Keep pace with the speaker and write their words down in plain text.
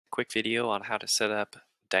quick video on how to set up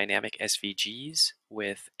dynamic SVGs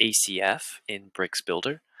with ACF in Bricks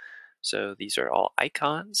Builder. So these are all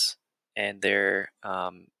icons and they're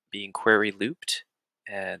being query looped.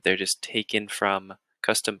 They're just taken from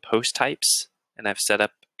custom post types, and I've set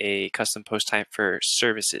up a custom post type for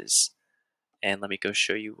services. And let me go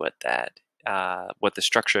show you what the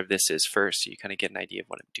structure of this is first, so you kind of get an idea of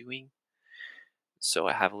what I'm doing. So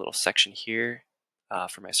I have a little section here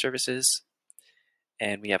for my services,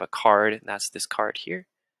 and we have a card, and that's this card here.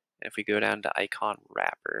 And if we go down to icon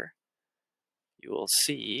wrapper, you will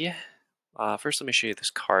see, first let me show you this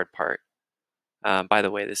card part. By the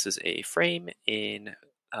way, this is a frame in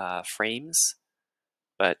frames,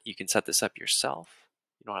 but you can set this up yourself.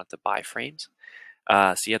 You don't have to buy frames.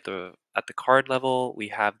 See at the card level, we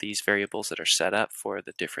have these variables that are set up for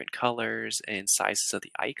the different colors and sizes of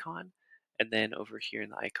the icon. And then over here in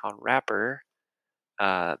the icon wrapper,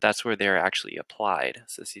 that's where they're actually applied.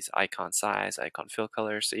 So this is icon size, icon fill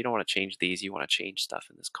color. So you don't want to change these. You want to change stuff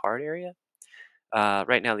in this card area.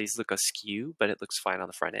 Right now these look askew, but it looks fine on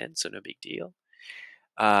the front end, so no big deal.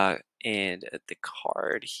 And at the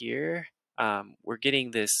card here, we're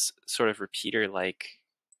getting this sort of repeater-like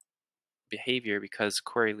behavior because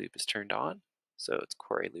query loop is turned on. So it's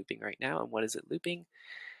query looping right now. And what is it looping?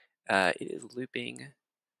 It is looping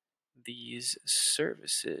these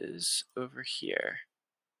services over here.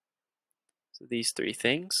 So these three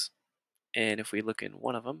things. And if we look in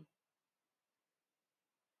one of them,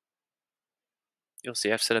 you'll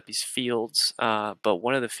see I've set up these fields, but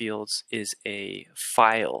one of the fields is a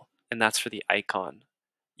file, and that's for the icon.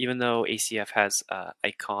 Even though ACF has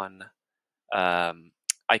icon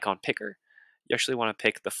picker, you actually want to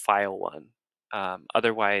pick the file one.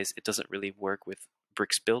 Otherwise, it doesn't really work with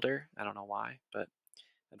Bricks Builder. I don't know why, but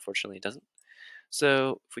unfortunately it doesn't.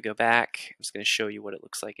 So if we go back, I'm just going to show you what it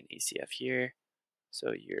looks like in ACF here.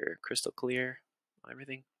 So you're crystal clear on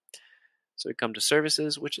everything. So we come to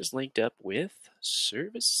services, which is linked up with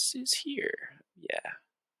services here. Yeah.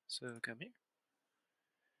 So come here.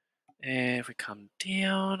 And if we come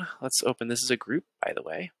down, let's open, this is a group, by the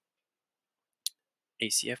way.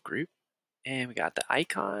 ACF group. And we got the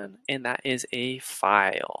icon, and that is a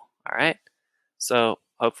file. All right. So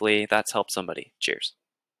hopefully that's helped somebody. Cheers.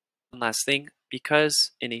 One last thing,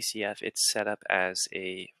 because in ACF it's set up as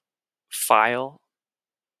a file,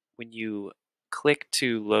 when you click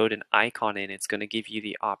to load an icon in, it's going to give you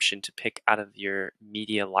the option to pick out of your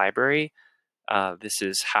media library. This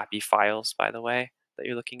is happy files, by the way, that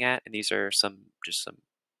you're looking at, and these are some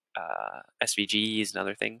SVGs and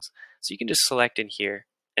other things. So you can just select in here,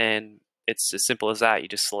 and it's as simple as that. You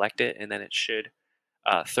just select it, and then it should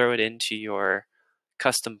throw it into your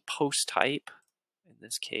custom post type. In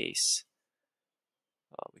this case,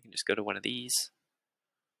 we can just go to one of these,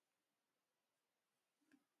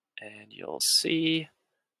 and you'll see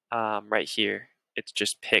right here, it's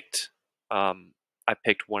just picked. I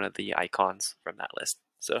picked one of the icons from that list.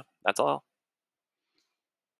 So that's all.